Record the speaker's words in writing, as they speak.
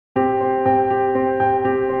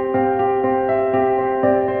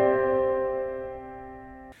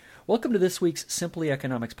Welcome to this week's Simply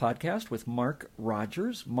Economics podcast with Mark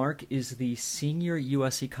Rogers. Mark is the senior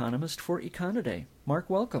U.S. economist for Econoday. Mark,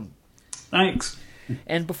 welcome. Thanks.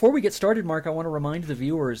 And before we get started, Mark, I want to remind the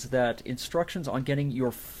viewers that instructions on getting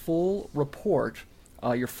your full report,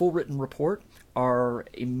 your full written report, are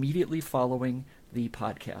immediately following the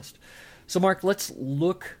podcast. So, Mark, let's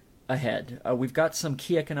look ahead. We've got some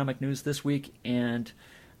key economic news this week, and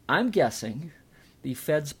I'm guessing the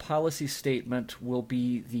Fed's policy statement will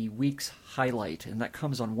be the week's highlight, and that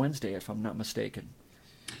comes on Wednesday, if I'm not mistaken.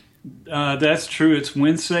 That's true. It's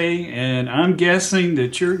Wednesday, and I'm guessing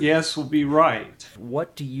that your guess will be right.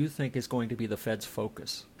 What do you think is going to be the Fed's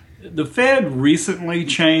focus? The Fed recently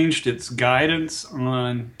changed its guidance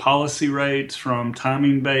on policy rates from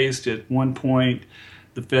timing-based. At one point,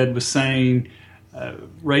 the Fed was saying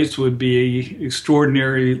rates would be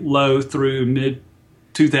extraordinarily low through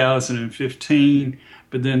mid-2015,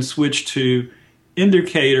 but then switched to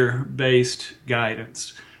indicator-based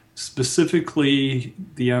guidance. Specifically,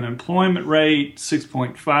 the unemployment rate,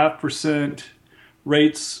 6.5%.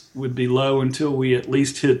 Rates would be low until we at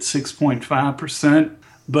least hit 6.5%,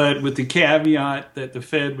 but with the caveat that the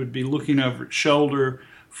Fed would be looking over its shoulder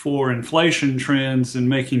for inflation trends and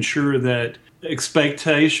making sure that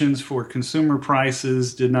expectations for consumer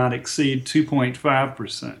prices did not exceed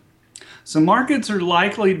 2.5%. So markets are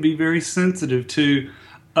likely to be very sensitive to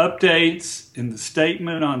updates in the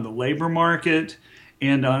statement on the labor market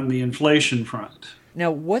and on the inflation front.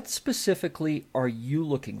 Now, what specifically are you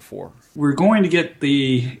looking for? We're going to get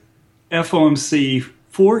the FOMC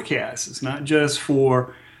forecasts, not just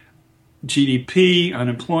for GDP,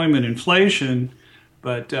 unemployment, inflation,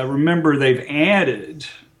 but remember they've added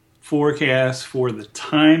forecasts for the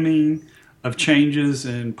timing of changes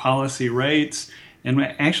in policy rates and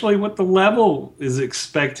actually what the level is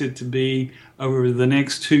expected to be over the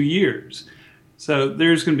next 2 years. So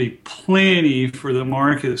there's going to be plenty for the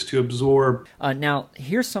markets to absorb. Now,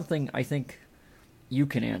 here's something I think you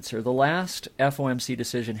can answer. The last FOMC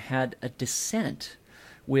decision had a dissent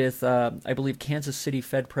with, I believe, Kansas City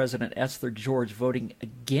Fed President Esther George voting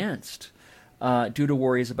against due to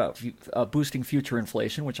worries about boosting future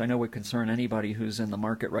inflation, which I know would concern anybody who's in the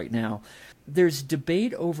market right now. There's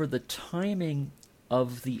debate over the timing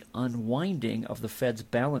of the unwinding of the Fed's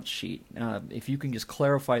balance sheet. If you can just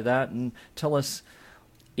clarify that and tell us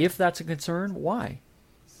if that's a concern, why?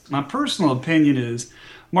 My personal opinion is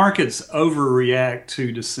markets overreact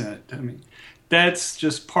to dissent. I mean, that's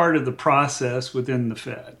just part of the process within the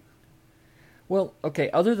Fed. Well, okay,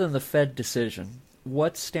 other than the Fed decision,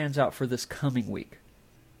 what stands out for this coming week?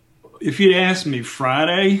 If you'd asked me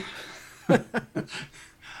Friday,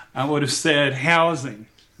 I would have said housing.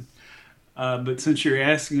 But since you're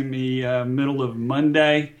asking me middle of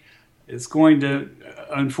Monday, it's going to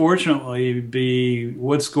unfortunately be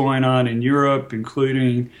what's going on in Europe,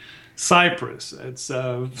 including Cypress. It's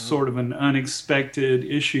sort of an unexpected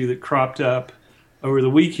issue that cropped up over the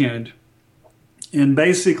weekend. And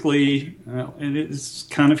basically, and it's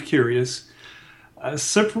kind of curious,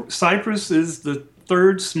 Cyprus is the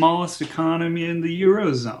third smallest economy in the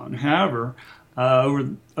Eurozone. However,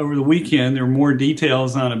 over the weekend, there were more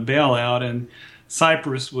details on a bailout, and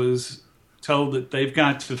Cyprus was told that they've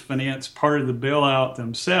got to finance part of the bailout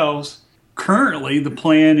themselves. Currently, the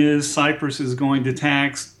plan is Cyprus is going to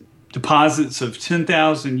tax deposits of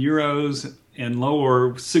 10,000 euros and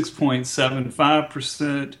lower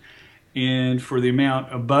 6.75%, and for the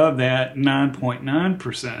amount above that,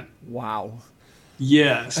 9.9%. Wow.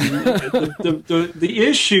 Yes. The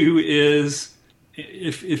issue is,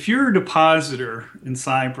 if you're a depositor in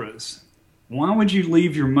Cyprus, why would you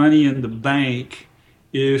leave your money in the bank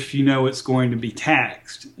if you know it's going to be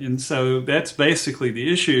taxed? And so that's basically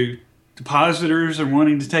the issue. Depositors are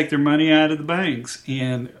wanting to take their money out of the banks,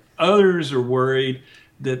 and others are worried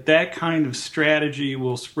that that kind of strategy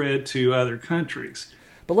will spread to other countries.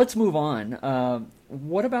 But let's move on.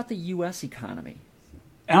 What about the U.S. economy?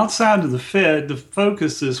 Outside of the Fed, the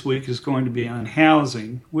focus this week is going to be on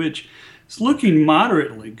housing, which is looking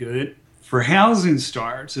moderately good. For housing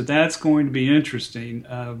starts, that's going to be interesting.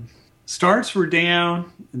 Starts were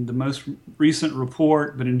down in the most recent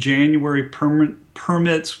report, but in January,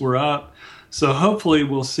 permits were up. So hopefully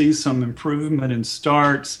we'll see some improvement in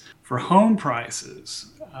starts. For home prices,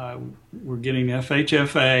 we're getting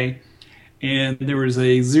FHFA, and there was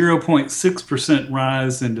a 0.6%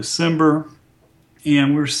 rise in December.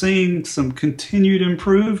 And we're seeing some continued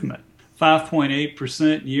improvement,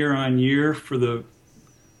 5.8% year on year for the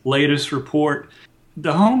latest report.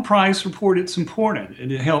 The home price report, it's important,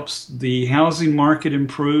 and it helps the housing market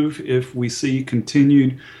improve if we see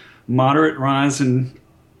continued moderate rise in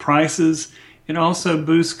prices. It also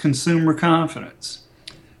boosts consumer confidence.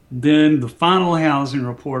 Then the final housing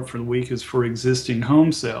report for the week is for existing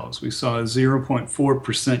home sales. We saw a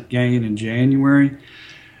 0.4% gain in January.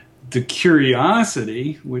 The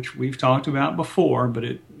curiosity, which we've talked about before, but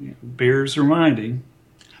it bears reminding,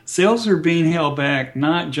 sales are being held back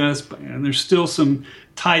not just by, and there's still some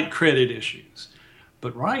tight credit issues.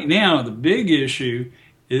 But right now, the big issue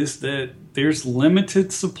is that there's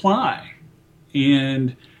limited supply.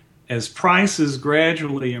 And as prices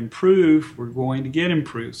gradually improve, we're going to get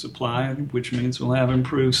improved supply, which means we'll have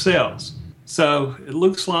improved sales. So it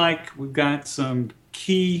looks like we've got some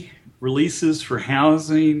key releases for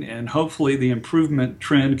housing, and hopefully the improvement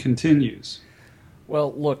trend continues.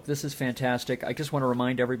 Well, look, this is fantastic. I just want to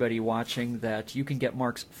remind everybody watching that you can get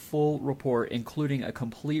Mark's full report, including a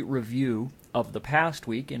complete review of the past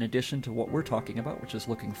week, in addition to what we're talking about, which is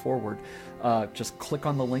looking forward. Just click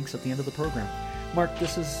on the links at the end of the program. Mark,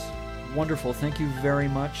 this is wonderful. Thank you very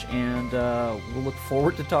much, and we'll look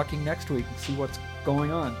forward to talking next week and see what's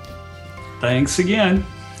going on. Thanks again.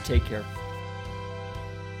 Take care.